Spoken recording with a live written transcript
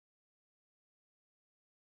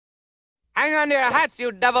Hang on to your hats,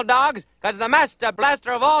 you devil dogs, because the master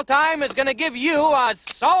blaster of all time is going to give you a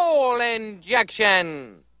soul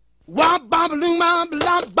injection. They're the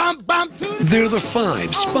 5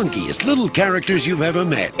 spunkiest little characters you've ever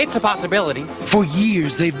met. It's a possibility. For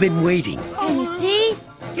years, they've been waiting. Can you see?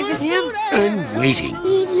 Is it him? And waiting.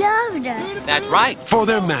 He loved us. That's right. For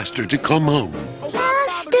their master to come home.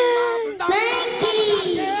 Master! Blanky!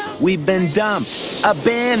 We've been dumped,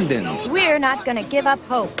 abandoned. We're not gonna give up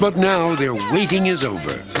hope. But now their waiting is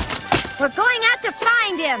over. We're going out to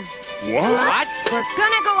find him. What? We're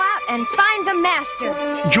gonna go out and find the master.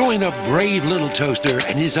 Join a brave little toaster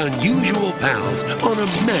and his unusual pals on a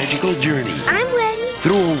magical journey. I'm ready.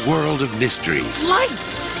 Through a world of mystery. Light!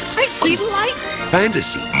 I see light!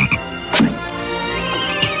 Fantasy.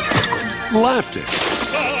 Laughter.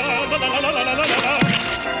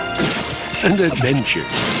 And adventure.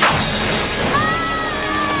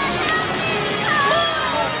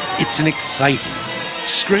 It's an exciting,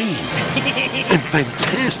 strange, and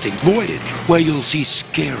fantastic voyage where you'll see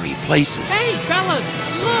scary places. Hey, fellas,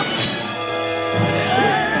 look!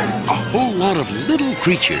 A whole lot of little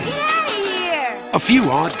creatures. Get out of here! A few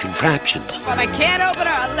odd contraptions. But I can't open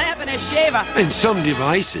a lamp and a shaver. And some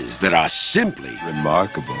devices that are simply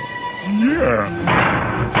Remarkable.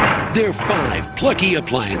 They're 5 plucky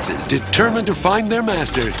appliances determined to find their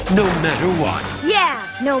master no matter what. Yeah,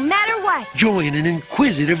 no matter what. Join an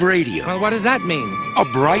inquisitive radio, Well, what does that mean? a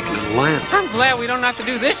bright little lamp, I'm glad we don't have to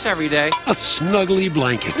do this every day. a snuggly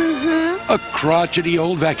blanket, a crotchety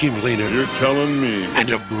old vacuum cleaner, You're telling me. and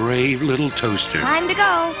a brave little toaster. Time to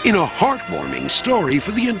go. In a heartwarming story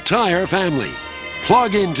for the entire family.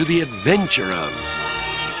 Plug into the adventure of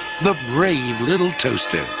The Brave Little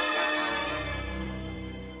Toaster.